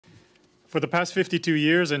For the past 52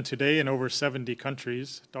 years and today in over 70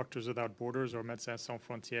 countries, Doctors Without Borders, or Médecins Sans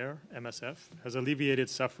Frontières, MSF, has alleviated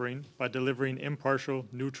suffering by delivering impartial,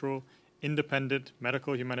 neutral, independent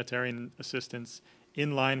medical humanitarian assistance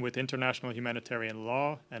in line with international humanitarian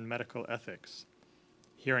law and medical ethics.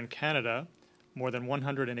 Here in Canada, more than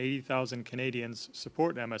 180,000 Canadians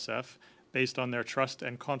support MSF based on their trust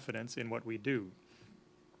and confidence in what we do.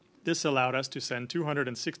 This allowed us to send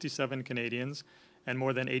 267 Canadians and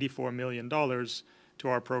more than $84 million to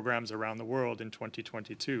our programs around the world in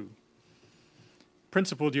 2022.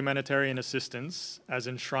 Principled humanitarian assistance, as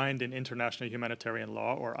enshrined in international humanitarian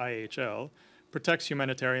law, or IHL, protects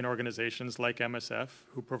humanitarian organizations like MSF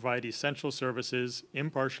who provide essential services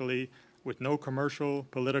impartially with no commercial,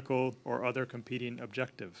 political, or other competing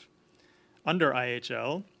objective. Under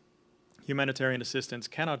IHL, humanitarian assistance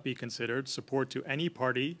cannot be considered support to any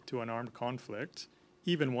party to an armed conflict,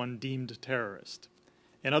 even one deemed terrorist.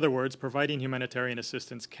 In other words, providing humanitarian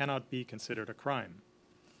assistance cannot be considered a crime.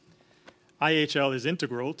 IHL is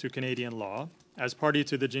integral to Canadian law. As party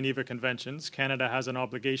to the Geneva Conventions, Canada has an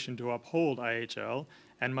obligation to uphold IHL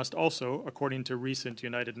and must also, according to recent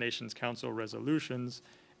United Nations Council resolutions,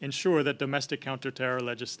 ensure that domestic counterterror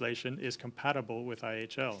legislation is compatible with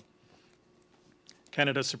IHL.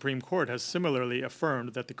 Canada's Supreme Court has similarly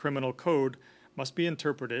affirmed that the criminal code must be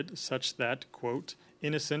interpreted such that, quote,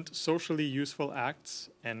 innocent, socially useful acts,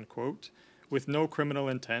 end quote, with no criminal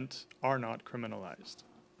intent are not criminalized.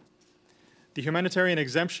 The humanitarian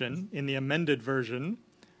exemption in the amended version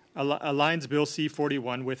aligns Bill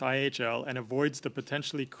C41 with IHL and avoids the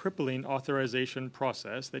potentially crippling authorization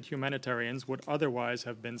process that humanitarians would otherwise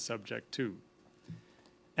have been subject to.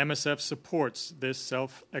 MSF supports this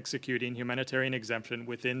self-executing humanitarian exemption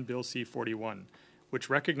within Bill C41, which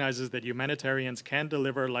recognizes that humanitarians can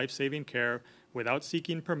deliver life-saving care without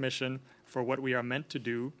seeking permission for what we are meant to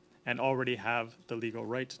do and already have the legal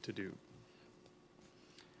right to do.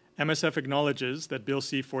 MSF acknowledges that Bill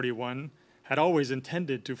C41 had always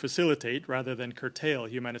intended to facilitate rather than curtail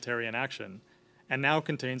humanitarian action, and now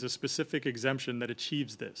contains a specific exemption that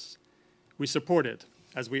achieves this. We support it,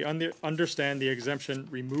 as we understand the exemption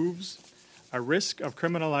removes a risk of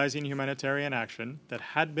criminalizing humanitarian action that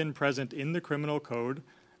had been present in the criminal code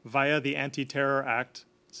via the Anti-Terror Act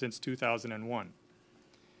since 2001.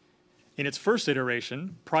 In its first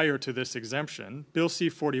iteration, prior to this exemption, Bill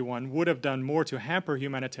C41 would have done more to hamper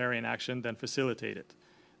humanitarian action than facilitate it.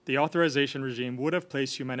 The authorization regime would have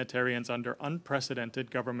placed humanitarians under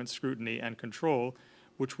unprecedented government scrutiny and control,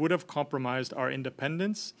 which would have compromised our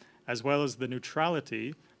independence as well as the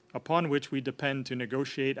neutrality upon which we depend to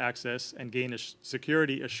negotiate access and gain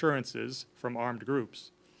security assurances from armed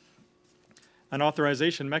groups. An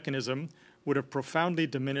authorization mechanism would have profoundly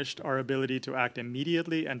diminished our ability to act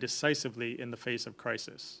immediately and decisively in the face of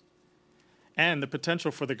crisis. And the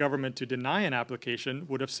potential for the government to deny an application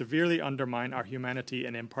would have severely undermined our humanity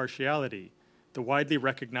and impartiality, the widely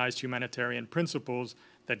recognized humanitarian principles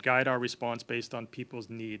that guide our response based on people's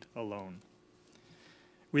need alone.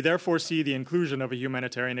 We therefore see the inclusion of a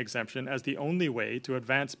humanitarian exemption as the only way to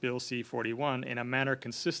advance Bill C41 in a manner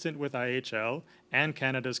consistent with IHL and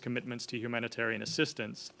Canada's commitments to humanitarian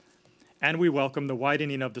assistance, and we welcome the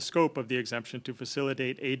widening of the scope of the exemption to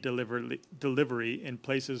facilitate aid delivery in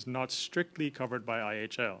places not strictly covered by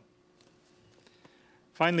IHL.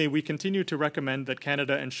 Finally, we continue to recommend that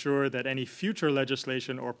Canada ensure that any future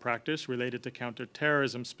legislation or practice related to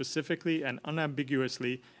counterterrorism specifically and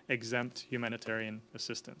unambiguously exempt humanitarian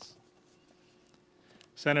assistance.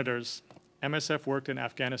 Senators, MSF worked in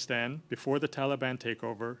Afghanistan before the Taliban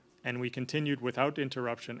takeover, and we continued without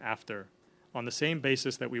interruption after, on the same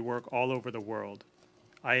basis that we work all over the world: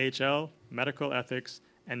 IHL, medical ethics,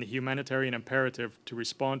 and the humanitarian imperative to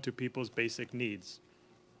respond to people's basic needs.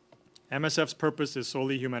 MSF's purpose is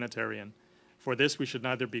solely humanitarian. For this, we should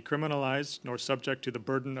neither be criminalized nor subject to the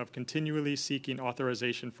burden of continually seeking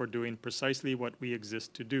authorization for doing precisely what we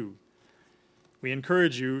exist to do. We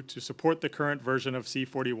encourage you to support the current version of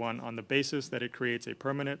C41 on the basis that it creates a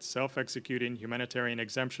permanent, self-executing humanitarian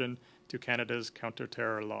exemption to Canada's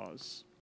counterterror laws.